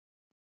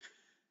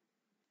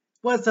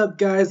What's up,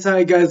 guys? How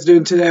you guys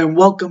doing today? And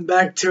welcome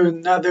back to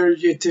another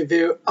YouTube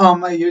video on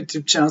my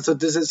YouTube channel. So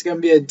this is going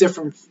to be a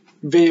different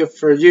video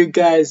for you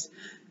guys.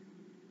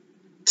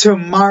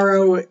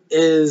 Tomorrow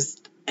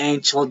is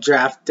NHL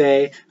Draft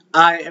Day.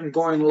 I am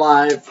going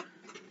live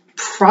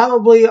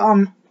probably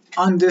on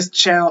this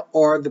channel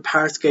or the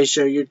Power Skate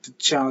Show YouTube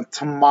channel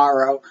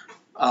tomorrow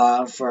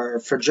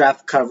for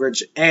draft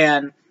coverage.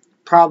 And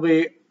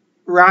probably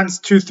rounds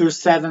 2 through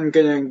 7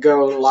 going to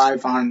go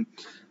live on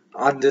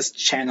this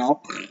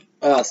channel.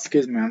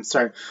 Excuse me, I'm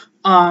sorry.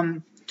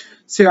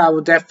 So I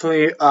will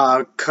definitely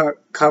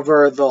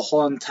cover the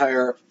whole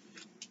entire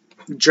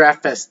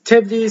draft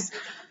festivities.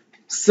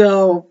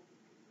 So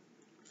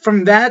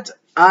from that,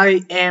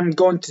 I am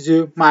going to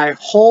do my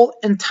whole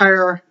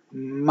entire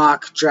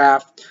mock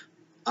draft.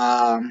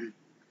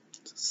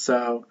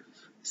 So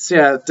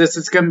yeah, this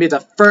is going to be the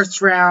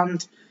first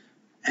round,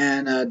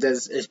 and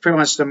this is pretty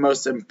much the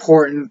most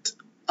important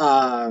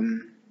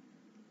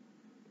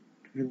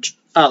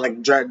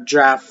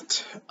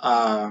draft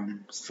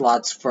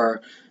slots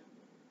for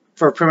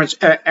pretty much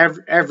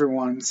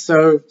everyone.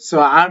 So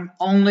I'm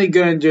only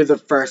gonna do the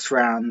first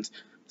round.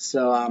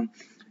 So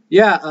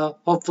yeah,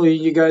 hopefully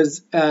you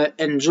guys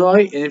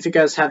enjoy, and if you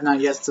guys have not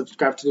yet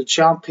subscribed to the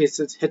channel, please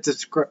hit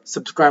the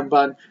subscribe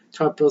button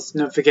to post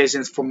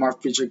notifications for more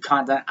future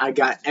content. I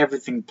got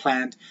everything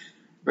planned,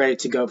 ready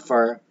to go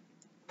for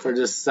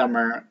this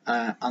summer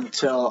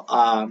until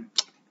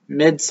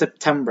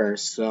mid-September.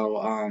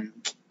 So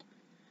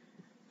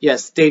yeah,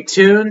 stay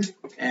tuned,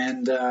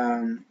 and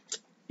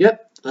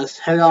yep, let's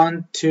head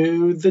on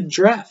to the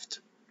draft.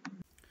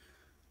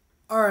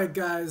 Alright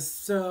guys,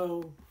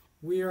 so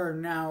we are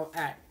now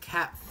at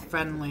Cat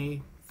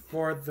Friendly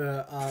for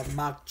the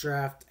mock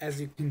draft. As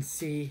you can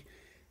see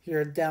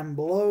here down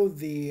below,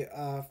 the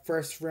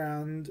first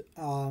round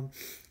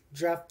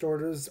draft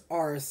orders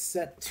are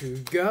set to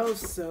go,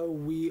 so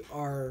we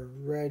are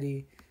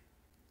ready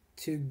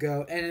to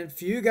go. And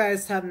if you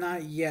guys have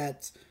not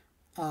yet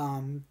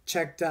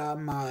checked out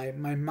my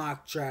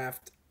mock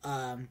draft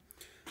on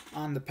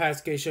the Power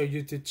Skate Show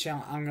YouTube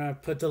channel, I'm gonna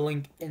put the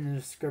link in the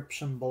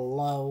description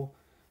below.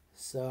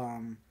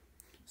 So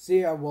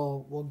yeah,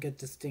 we'll get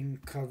this thing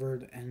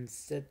covered and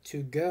set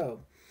to go.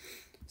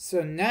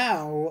 So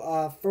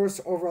now, first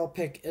overall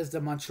pick is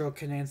the Montreal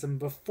Canadiens, and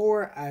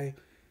before I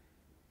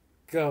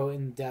go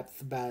in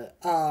depth about it,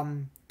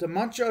 the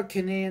Montreal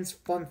Canadiens,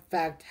 fun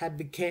fact, have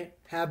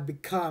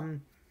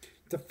become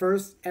the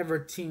first ever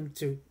team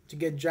to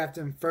get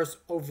drafted in first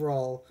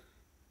overall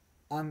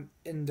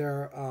in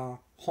their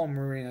home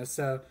arena.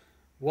 So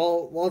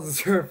well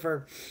deserved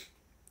for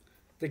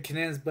the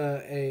Canadiens,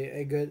 but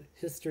a good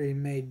history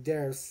made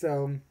there.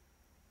 So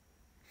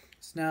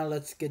now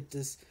let's get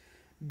this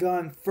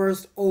going.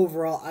 First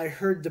overall, I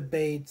heard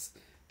debates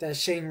that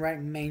Shane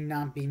Wright may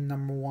not be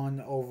number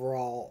 1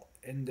 overall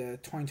in the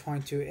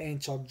 2022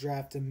 NHL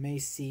draft. It may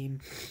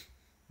seem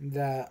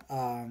that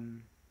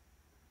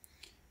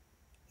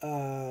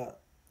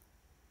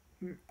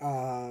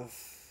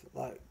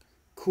like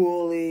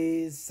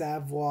Cooley,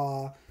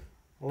 Savoie,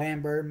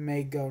 Lambert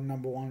may go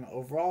number 1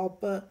 overall,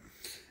 but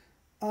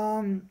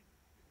I'm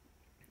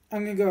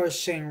gonna go with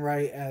Shane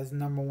Wright as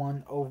number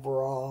 1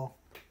 overall.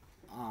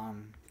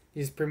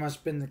 He's pretty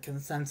much been the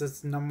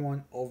consensus number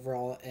 1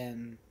 overall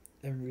in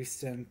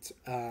recent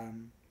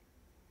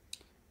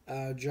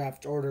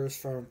draft orders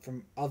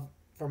from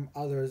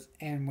others,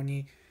 and when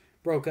he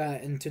broke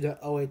out into the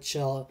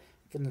OHL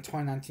from the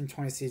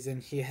 2019-20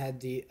 season, he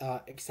had the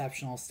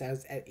exceptional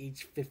status at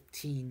age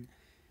 15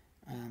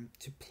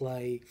 to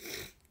play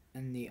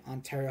in the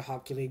Ontario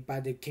Hockey League by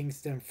the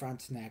Kingston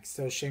Frontenacs.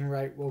 So Shane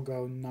Wright will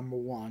go number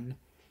 1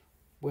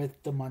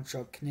 with the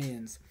Montreal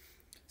Canadiens.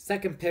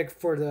 Second pick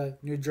for the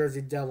New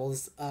Jersey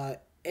Devils.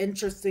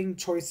 Interesting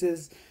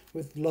choices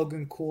with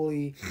Logan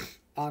Cooley,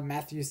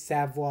 Matthew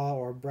Savoie,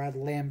 or Brad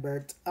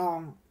Lambert.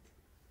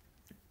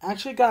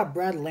 Actually got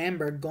Brad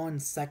Lambert going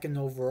 2nd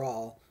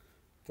overall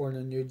for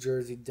the New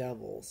Jersey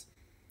Devils.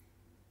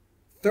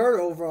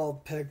 Third overall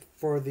pick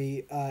for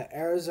the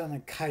Arizona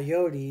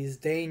Coyotes.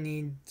 They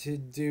need to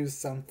do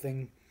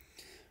something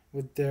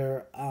with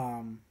their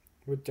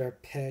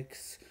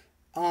picks.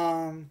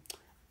 I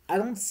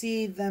don't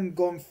see them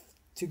going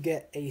to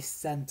get a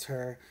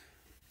center.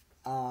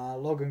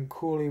 Logan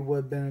Cooley would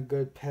have been a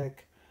good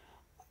pick.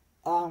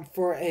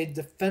 For a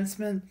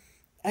defenseman,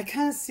 I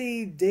kind of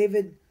see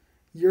David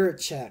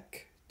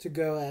Jiricek to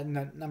go at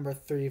number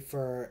 3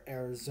 for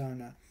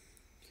Arizona.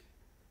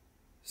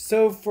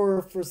 So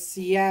for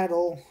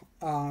Seattle,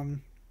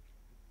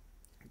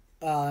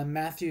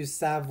 Matthew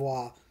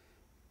Savoie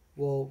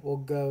will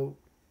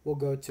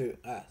go to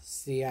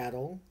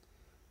Seattle.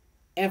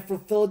 And for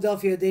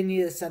Philadelphia, they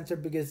need a center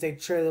because they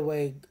traded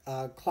away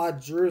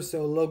Claude Giroux,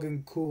 so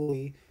Logan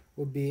Cooley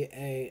would be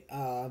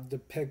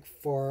the pick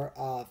for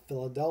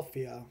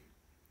Philadelphia.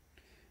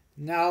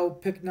 Now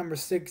pick number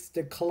 6,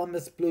 the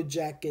Columbus Blue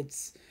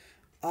Jackets.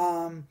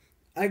 I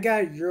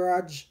got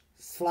Juraj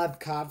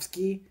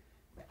Slavkovsky.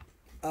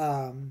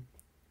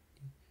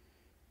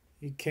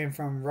 He came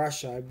from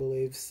Russia, I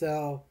believe.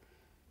 So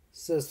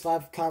So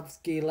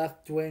Slavkovsky,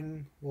 left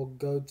wing, will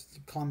go to the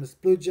Columbus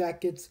Blue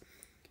Jackets.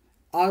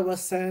 Ottawa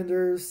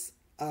Senators,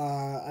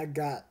 I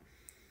got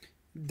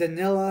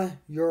Danila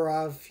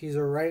Yurov. He's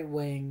a right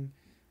wing,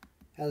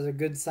 has a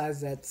good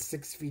size at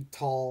 6 feet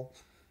tall.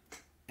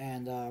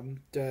 And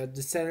the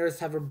Senators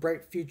have a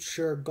bright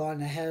future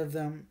going ahead of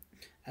them,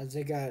 as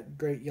they got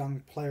great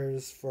young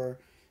players for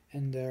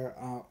in their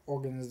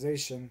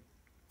organization.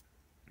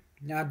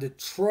 Now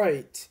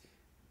Detroit,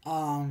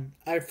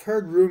 I've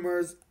heard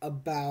rumors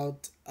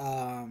about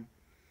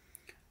Philip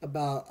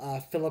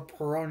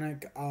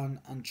Hronek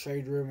on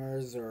trade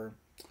rumors or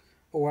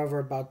whatever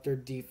about their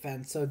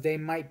defense. So they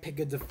might pick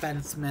a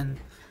defenseman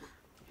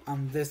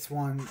on this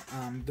one.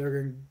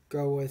 They're gonna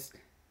go with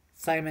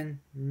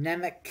Simon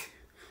Nemec,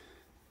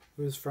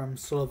 who's from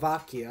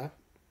Slovakia.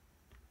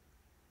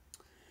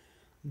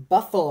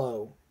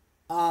 Buffalo.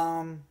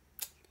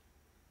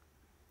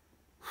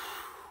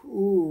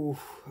 Ooh,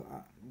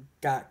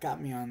 got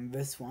me on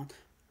this one.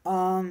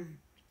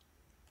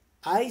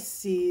 I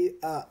see.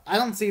 I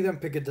don't see them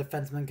pick a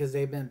defenseman because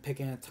they've been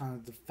picking a ton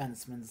of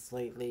defensemen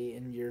lately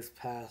in years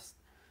past.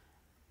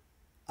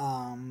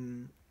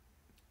 To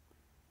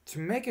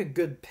make a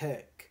good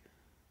pick,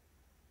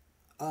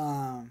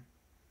 I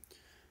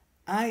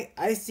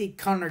see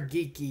Connor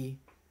Geeky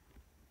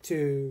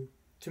to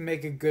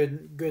make a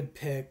good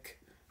pick.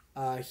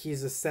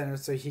 He's a center,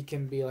 so he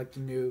can be like the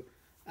new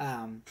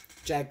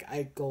Jack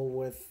Eichel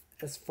with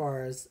as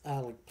far as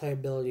like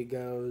playability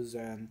goes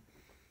and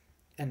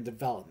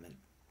development.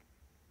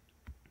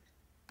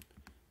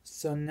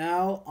 So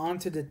now on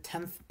to the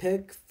 10th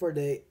pick for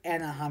the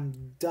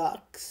Anaheim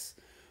Ducks.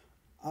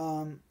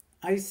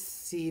 I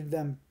see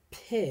them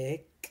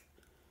pick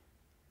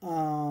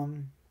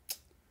Joakim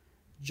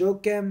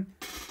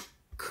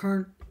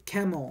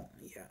Kemmel.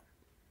 Yeah.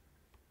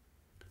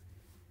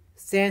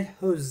 San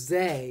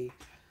Jose.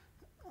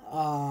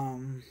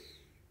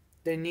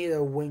 They need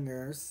a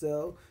winger,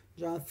 so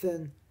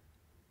Jonathan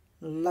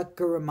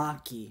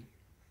Lekaramaki.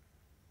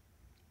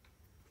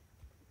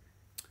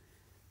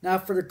 Now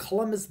for the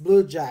Columbus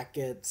Blue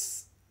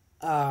Jackets,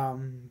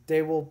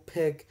 they will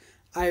pick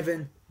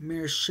Ivan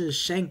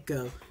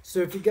Miroshnichenko. So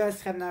if you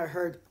guys have not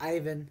heard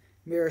Ivan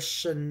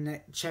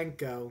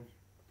Miroshnichenko,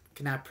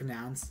 cannot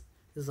pronounce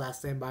his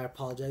last name, but I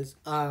apologize.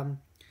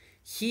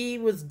 He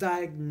was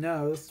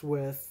diagnosed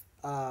with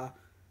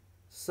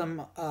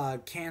some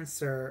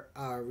cancer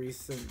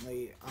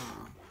recently.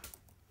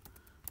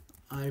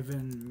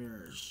 Ivan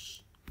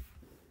Mirosh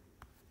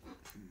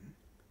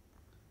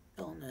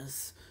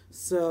illness.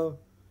 So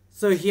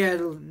he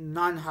had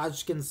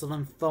non-Hodgkin's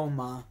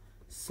lymphoma.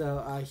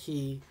 So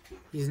he's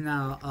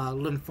now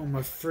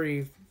lymphoma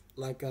free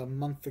like a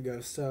month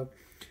ago. So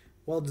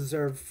well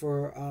deserved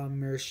for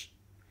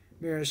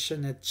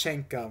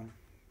Miroshnichenko.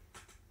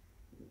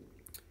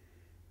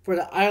 For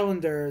the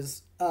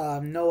Islanders,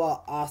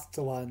 Noah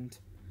Ostlund.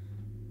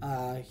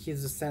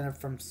 He's a center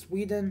from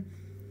Sweden.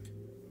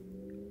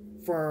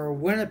 For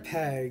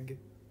Winnipeg,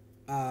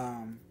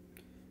 they're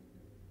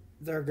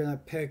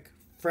gonna pick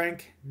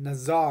Frank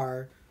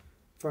Nazar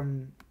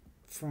from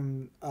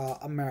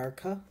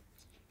America.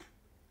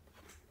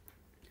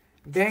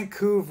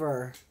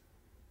 Vancouver.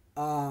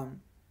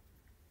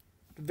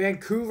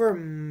 Vancouver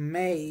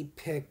may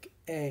pick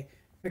a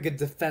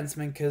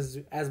defenseman because,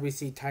 as we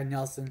see, Ty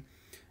Nelson,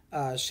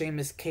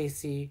 Seamus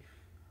Casey,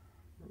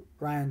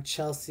 Ryan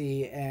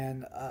Chelsea,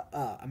 and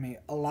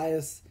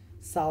Elias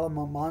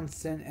Salomon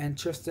and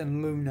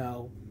Tristan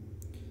Luneau.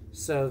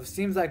 So it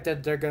seems like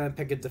that they're gonna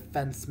pick a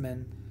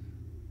defenseman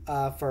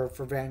for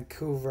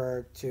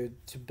Vancouver to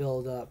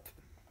build up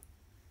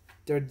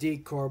their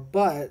decor,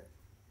 but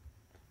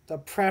the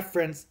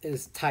preference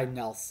is Ty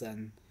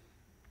Nelson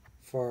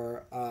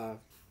for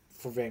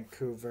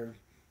Vancouver.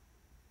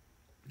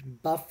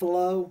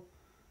 Buffalo,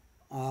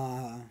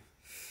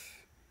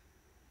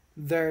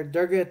 they're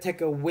gonna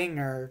take a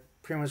winger,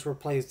 pretty much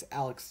replace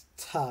Alex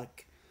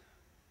Tuck.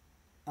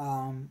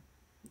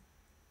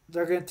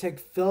 They're gonna take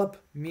Philip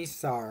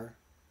Misar.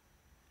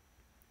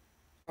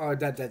 Oh,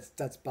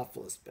 that's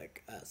Buffalo's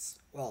pick. As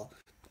well,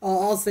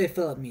 I'll say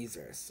Philip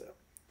Misar. So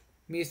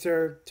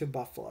Misar to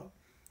Buffalo.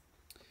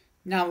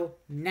 Now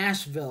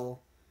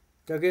Nashville,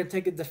 they're gonna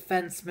take a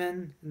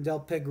defenseman and they'll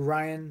pick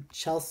Ryan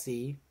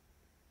Chelsea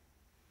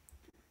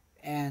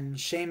and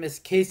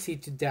Seamus Casey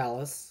to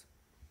Dallas.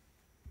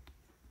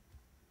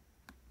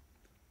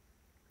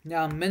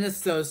 Now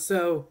Minnesota,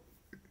 so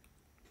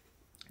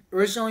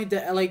originally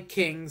the LA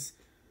Kings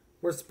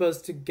were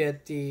supposed to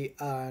get the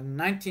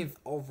 19th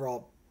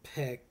overall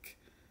pick,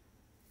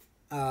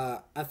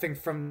 I think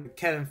from the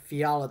Kevin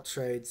Fiala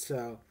trade,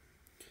 so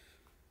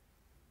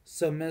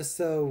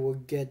Minnesota will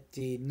get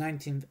the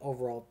 19th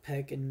overall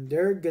pick, and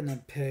they're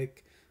gonna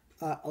pick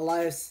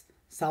Elias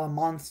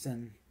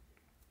Salomonsson.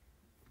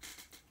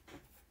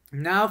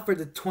 Now for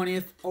the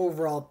 20th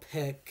overall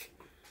pick,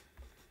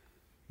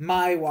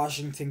 my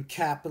Washington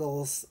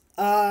Capitals.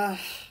 I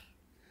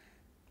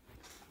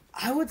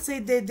would say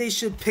they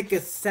should pick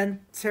a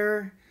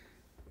center,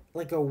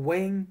 like a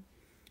wing,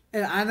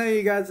 And I know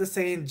you guys are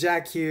saying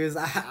Jack Hughes.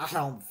 I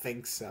don't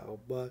think so,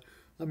 but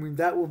I mean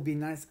that would be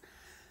nice.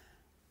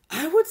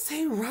 I would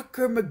say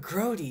Rutger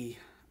McGrody.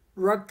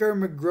 Rutger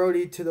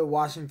McGrody to the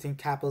Washington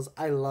Capitals.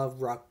 I love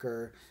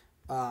Rutger.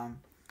 Um,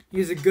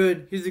 he's a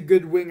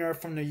good winger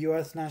from the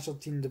U.S. National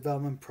Team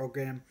Development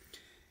Program.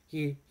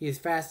 He's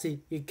fast.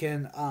 He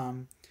can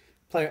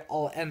play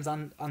all ends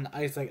on the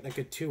ice like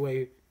a two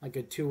way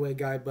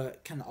guy,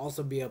 but can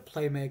also be a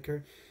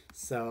playmaker.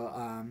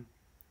 So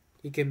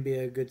he can be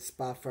a good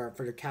spot for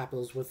the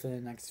Capitals within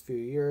the next few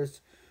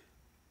years.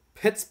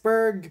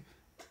 Pittsburgh,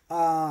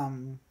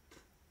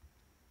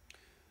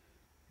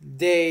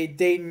 they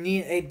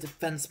need a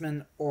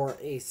defenseman or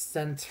a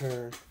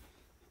center.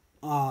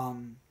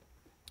 You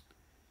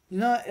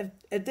know,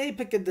 if they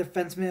pick a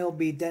defenseman, it'll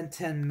be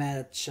Denton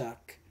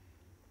Matchuk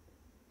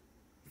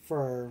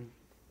for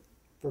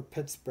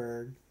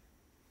Pittsburgh.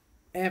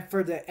 And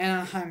for the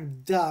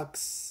Anaheim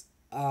Ducks,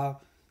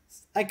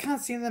 I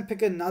can't see them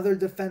pick another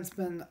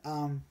defenseman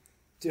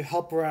to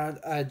help around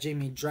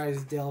Jamie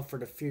Drysdale for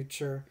the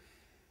future.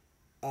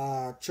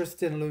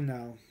 Tristan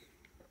Luneau.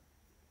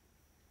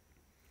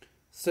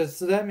 So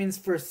that means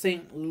for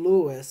St.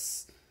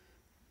 Louis,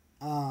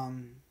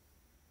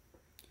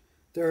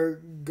 they're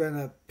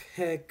gonna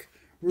pick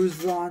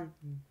Ruslan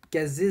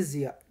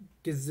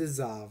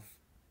Gazizov.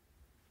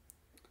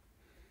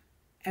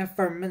 And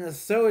for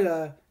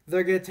Minnesota,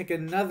 they're gonna take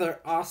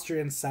another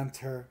Austrian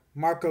center,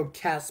 Marco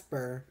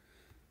Kasper.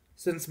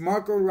 Since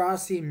Marco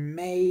Rossi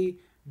may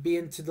be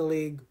into the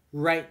league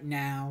right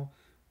now,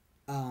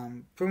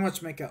 pretty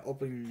much make an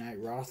opening night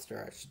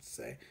roster, I should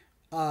say.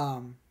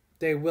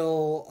 They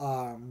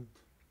will,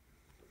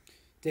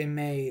 they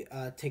may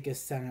take a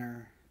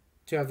center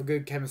to have a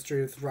good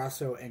chemistry with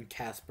Rosso and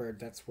Casper.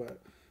 That's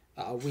what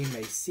we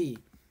may see.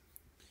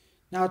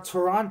 Now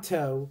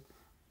Toronto,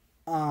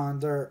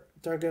 they're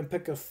gonna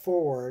pick a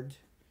forward.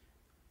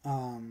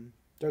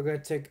 They're gonna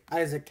take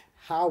Isaac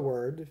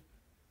Howard.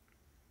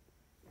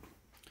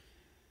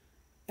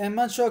 And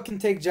Montreal can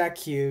take Jack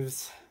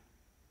Hughes.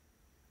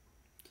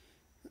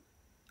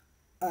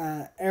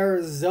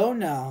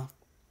 Arizona,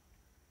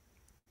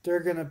 they're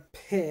gonna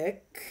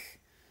pick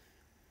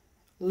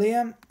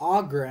Liam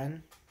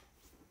Ogren.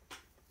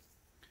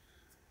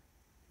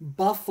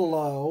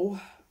 Buffalo,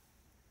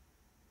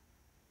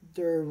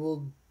 they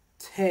will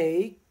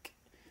take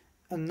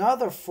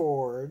another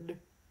forward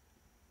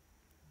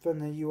from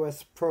the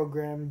U.S.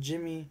 program,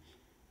 Jimmy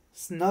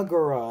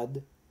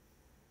Snuggerud.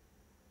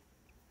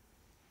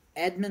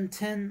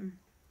 Edmonton,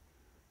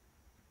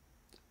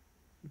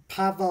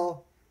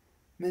 Pavel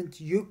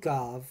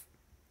Mentyukov.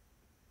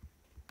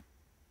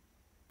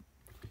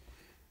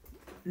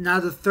 Now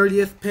the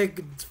 30th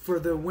pick for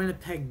the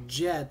Winnipeg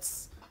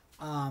Jets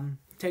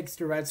takes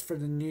the Reds for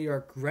the New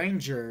York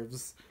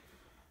Rangers.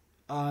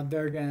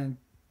 They're going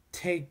to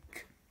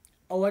take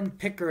Owen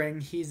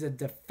Pickering. He's a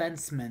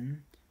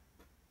defenseman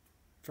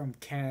from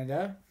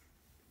Canada.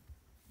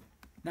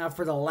 Now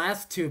for the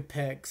last two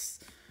picks,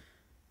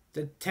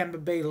 the Tampa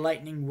Bay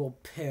Lightning will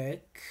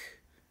pick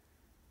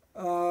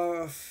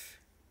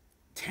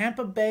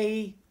Tampa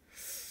Bay.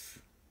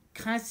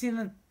 Kind of see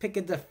them pick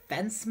a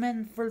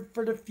defenseman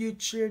for the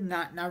future.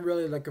 Not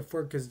really like a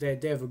forward because they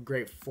have a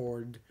great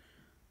forward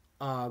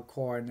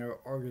core in their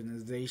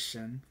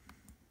organization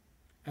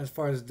as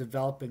far as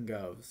developing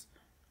goes.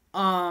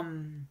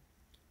 Tampa,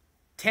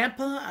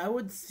 I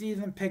would see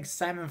them pick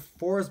Simon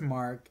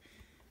Forsmark.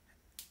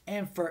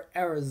 And for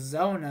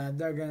Arizona,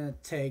 they're going to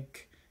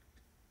take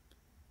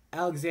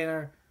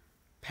Alexander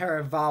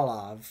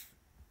Perevalov.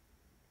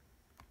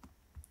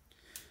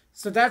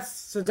 So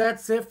that's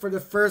it for the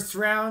first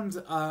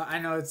round. I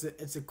know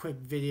it's a quick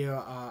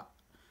video.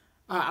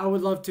 I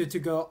would love to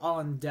go all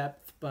in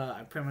depth, but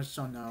I pretty much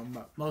don't know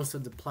most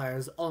of the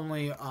players.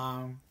 Only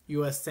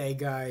USA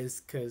guys,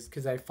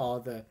 cause I follow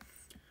the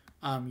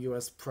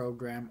US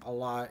program a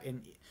lot,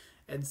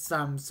 and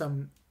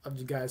some of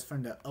the guys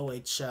from the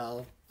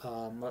OHL.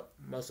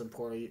 Most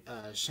importantly,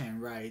 Shane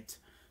Wright.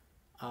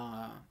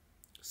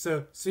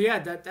 So yeah,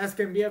 that's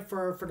gonna be it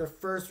for the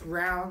first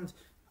round.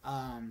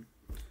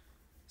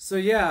 So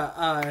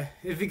yeah,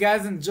 if you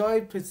guys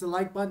enjoyed, please the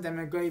like button.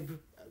 That would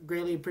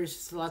greatly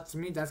appreciate a lot to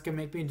me. That's gonna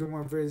make me do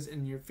more videos in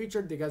the near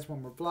future. Do you guys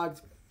want more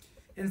vlogs?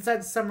 Inside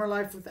the Summer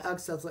Life with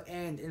Alex Stossel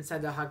and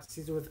Inside the Hockey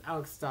Season with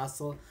Alex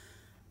Stossel,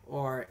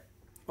 or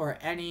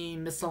any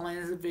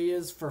miscellaneous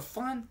videos for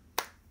fun,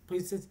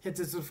 please hit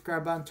the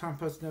subscribe button, turn on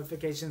post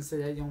notifications so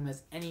that you don't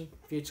miss any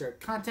future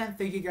content.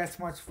 Thank you guys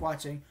so much for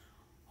watching.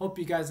 Hope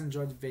you guys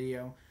enjoyed the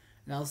video,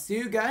 and I'll see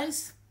you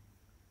guys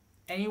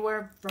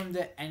anywhere from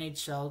the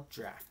NHL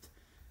draft.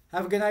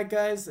 Have a good night,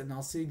 guys, and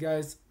I'll see you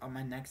guys on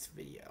my next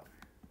video.